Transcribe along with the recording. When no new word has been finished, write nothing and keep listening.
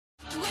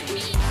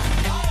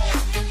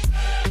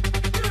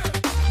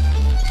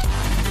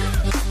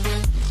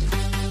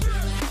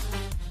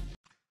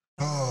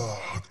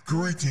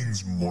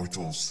Greetings,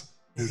 mortals.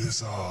 It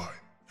is I,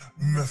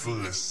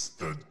 Mephiles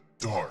the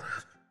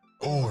Dark,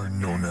 or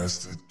known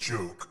as the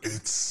joke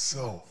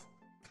itself,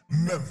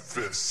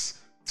 Memphis,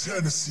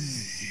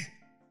 Tennessee.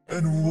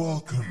 And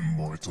welcome,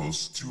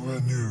 mortals, to a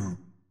new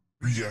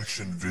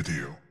reaction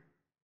video.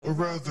 Or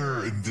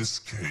rather, in this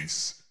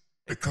case,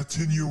 a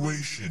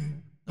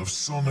continuation of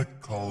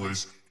Sonic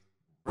Color's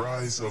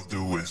Rise of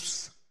the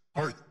Wisps,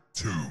 Part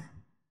 2.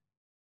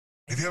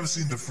 If you haven't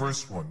seen the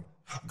first one,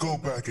 go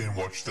back and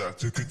watch that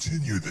to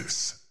continue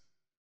this.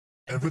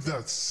 And with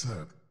that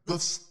said,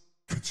 let's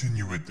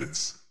continue with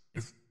this.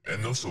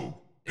 And also,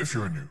 if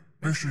you're new,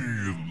 make sure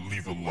you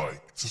leave a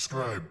like,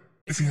 subscribe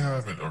if you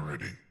haven't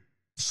already.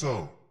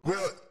 So,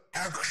 without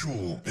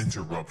actual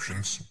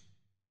interruptions,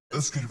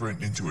 let's get right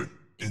into it.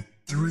 In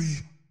 3,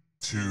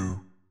 2,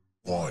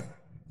 1.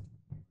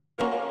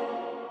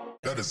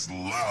 That is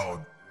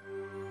loud.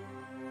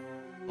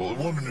 Well,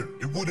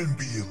 it wouldn't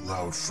be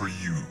loud for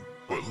you,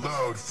 but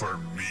loud for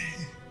me.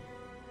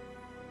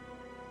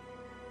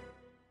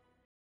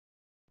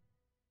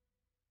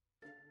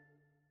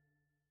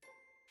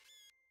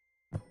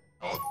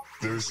 Oh,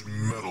 there's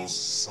Metal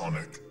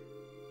Sonic,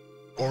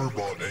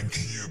 Orbot and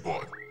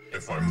Cubot,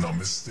 if I'm not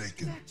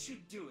mistaken. That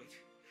should do it.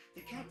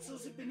 The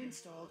capsules have been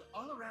installed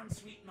all around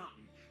Sweet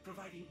Mountain,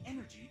 providing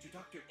energy to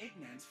Dr.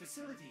 Eggman's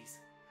facilities.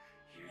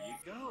 Here you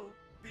go,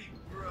 big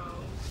bro.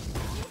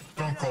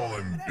 Don't call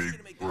him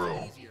big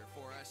bro. Easier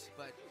for us,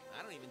 but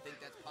I don't even think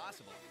that's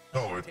possible.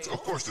 No,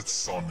 of course it's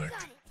Sonic.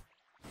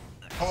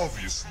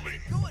 Obviously.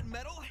 Go on,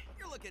 Metal.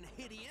 You're looking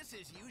hideous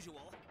as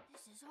usual.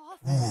 This is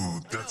awful. Ooh,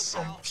 that's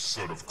some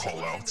sort of call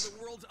out. Into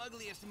the world's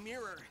ugliest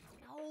mirror.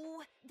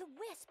 No, the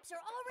Wisps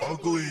are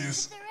already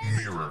Ugliest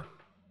mirror.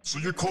 So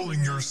you're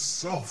calling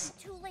yourself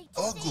too late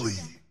to ugly,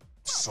 save them.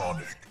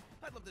 Sonic.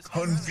 I'd love to say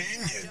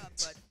Convenient.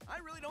 but I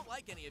really don't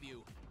like any of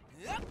you.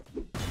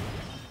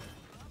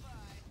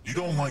 You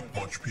don't like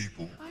much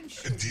people,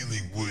 and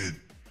dealing with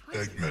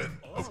Eggman,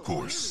 of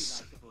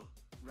course.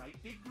 Right,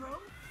 big bro?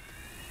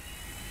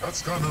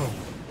 That's kind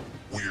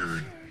of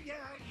weird, Yeah,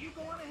 you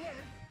go on ahead.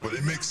 but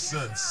it makes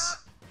sense.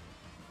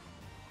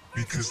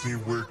 Because they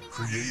were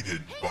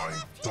created by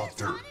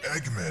Dr.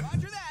 Eggman.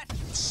 Roger that.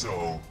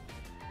 So,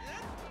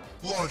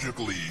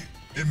 logically,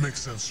 it makes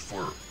sense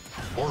for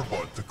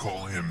Orbot to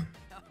call him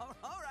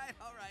All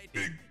right.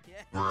 Big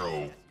Yeah, Bro.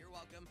 yes, you're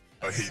welcome.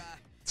 I hate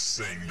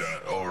saying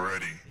that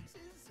already.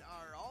 These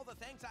are all the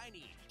things I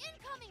need.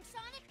 Incoming,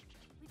 Sonic.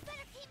 We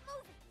better keep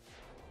moving.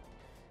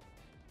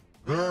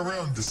 They're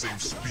around the same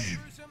speed,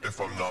 if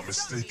I'm not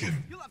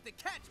mistaken. You'll have to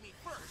catch me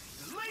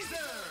first.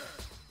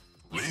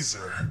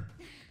 Laser?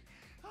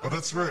 Oh,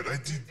 that's right, I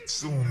did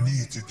still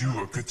need to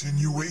do a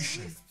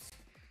continuation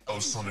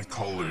of Sonic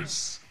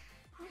Colors.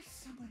 Where's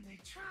someone they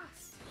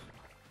trust?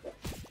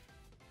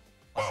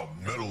 Wow,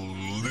 Metal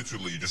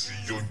literally just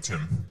yoinked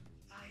him.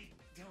 I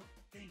don't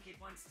think it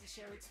wants to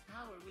share its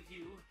power with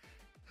you,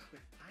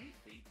 but I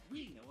think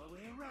we know a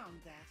way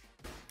around that.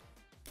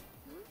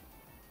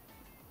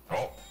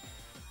 Oh.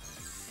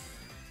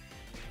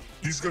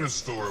 He's gonna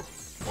store up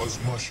as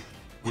much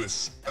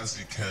Wisp as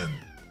he can,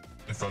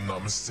 if I'm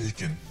not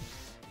mistaken.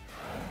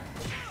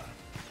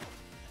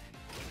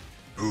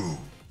 Ooh.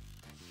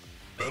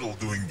 Metal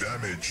doing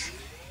damage.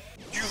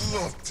 You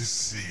love to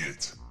see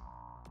it.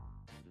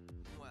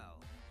 Well,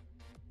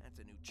 that's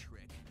a new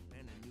trick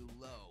and a new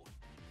low.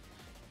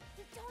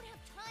 We don't have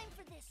time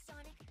for this,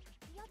 Sonic.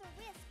 The other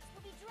Wisps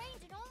will be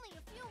drained in only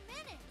a few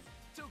minutes.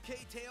 It's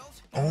okay,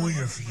 Tails. Only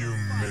a few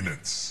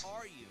minutes.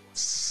 Are you?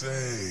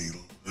 Say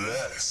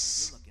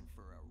less. You're looking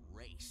for a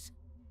race.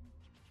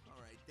 All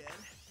right then.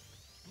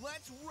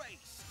 Let's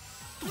race.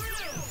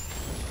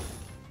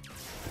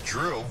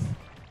 Drill?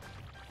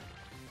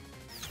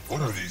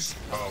 What are these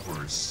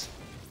powers?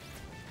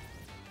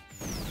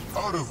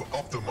 How to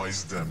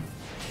optimize them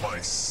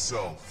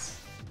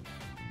myself.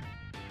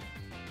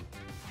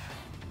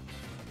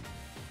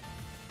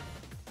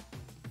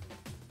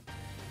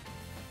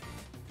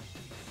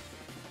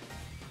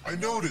 I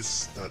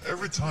noticed that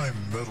every time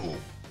Metal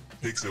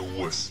takes a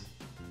Wisp,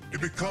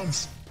 it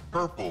becomes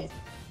purple.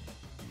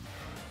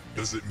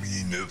 Does it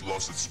mean it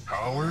lost its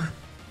power?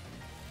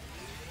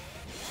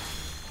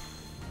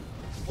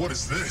 What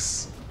is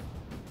this?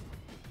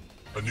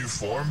 A new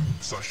form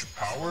 /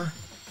 power?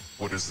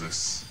 What is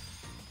this?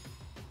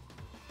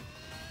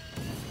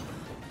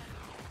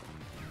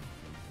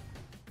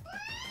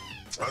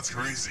 That's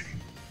crazy.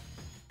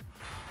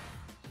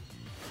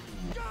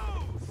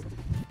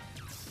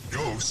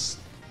 Ghost?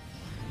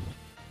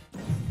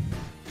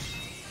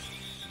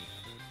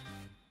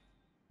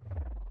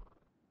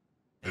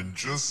 And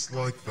just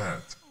like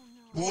that,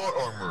 plot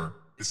armor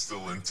is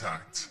still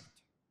intact.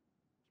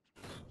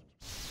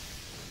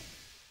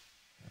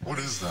 What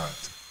is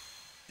that?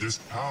 There's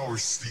power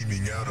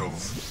steaming out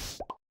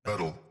of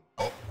Metal.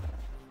 Oh.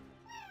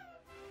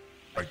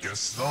 I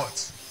guess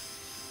not.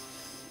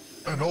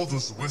 And all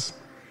those Wisps,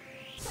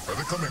 are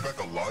they coming back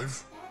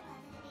alive?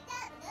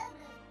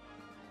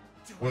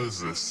 What is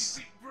this?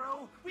 Big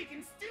bro, we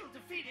can still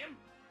defeat him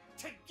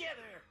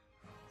together.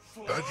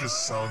 That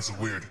just sounds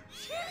weird.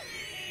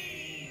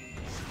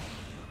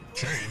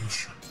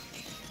 Change?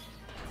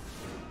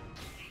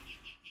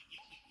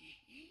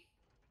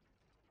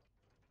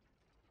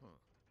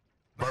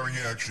 My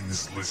reaction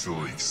is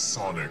literally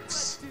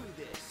Sonic's. Do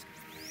this.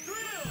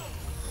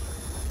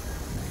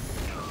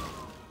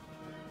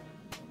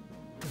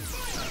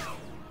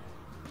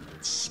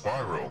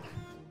 Spiral.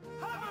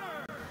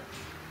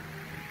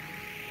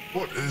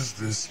 What is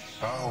this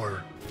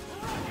power?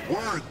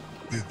 Where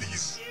did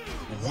these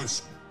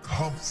wisps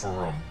come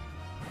from?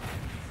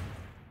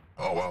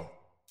 Oh wow.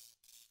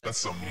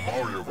 That's a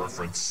Mario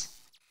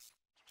reference.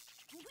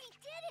 We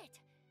did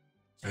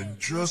it! And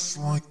just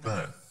like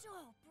that, So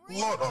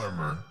Lot brilliant.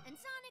 Armor And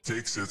Sonic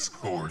takes its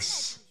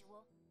course. as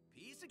usual.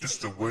 Piece of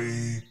Just cake. the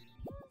way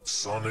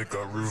Sonic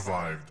got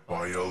revived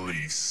by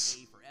Elise.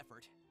 A for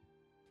effort.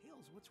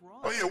 Tails, what's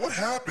wrong? Oh yeah, what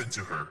happened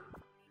to her?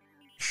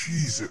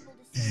 She's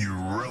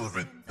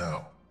irrelevant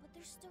now. But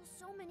there's still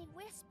so many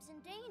wisps in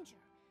danger.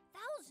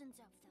 Thousands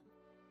of them.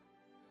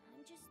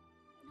 I'm just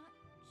not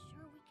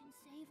sure we can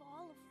save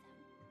all of them.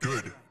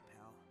 Good. Right,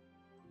 pal.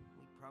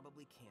 We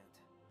probably can't,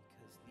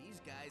 because these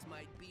guys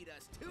might beat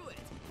us to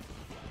it.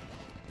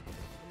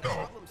 When the Oh.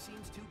 problem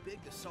seems too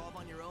big to solve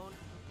on your own,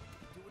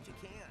 do what you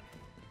can.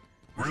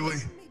 Really?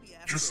 Maybe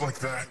ask Just your like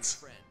that?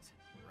 friends,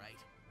 right?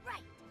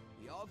 Right.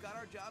 We all got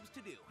our jobs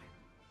to do.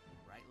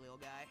 Right, little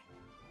guy?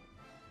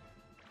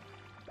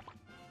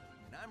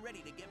 And I'm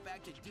ready to get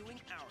back to doing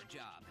our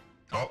job.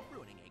 Oh,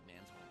 Ruining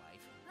Eggman's whole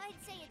life. I'd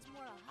say it's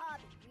more a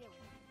hobby, really.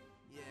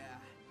 Yeah,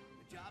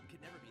 the job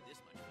could never be this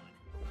much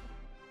fun.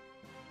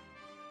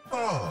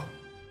 ah.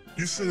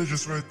 You said it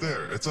just right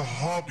there. It's a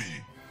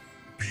hobby.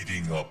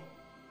 Beating up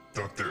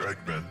Dr.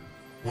 Eggman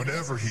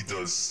whenever he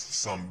does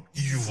some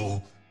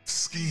evil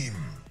scheme.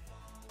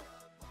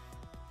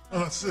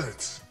 And that's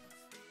it.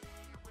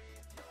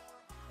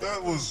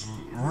 That was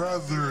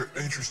rather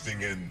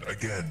interesting and,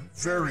 again,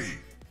 very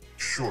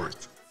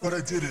short, but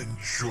I did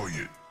enjoy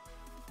it.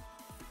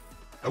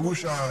 I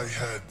wish I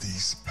had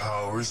these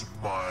powers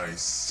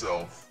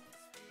myself.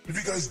 If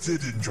you guys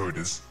did enjoy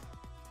this,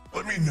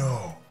 let me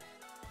know.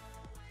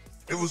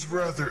 It was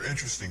rather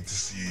interesting to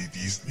see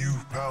these new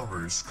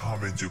powers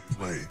come into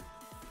play.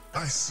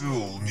 I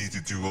still need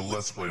to do a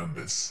Let's Play on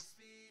this.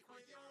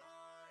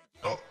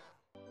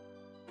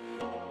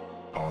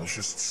 Oh, it's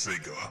just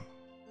Sega.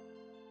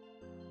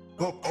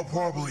 Well, I'll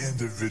probably end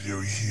the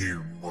video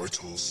here,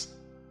 mortals.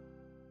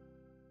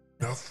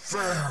 Now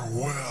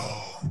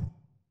farewell.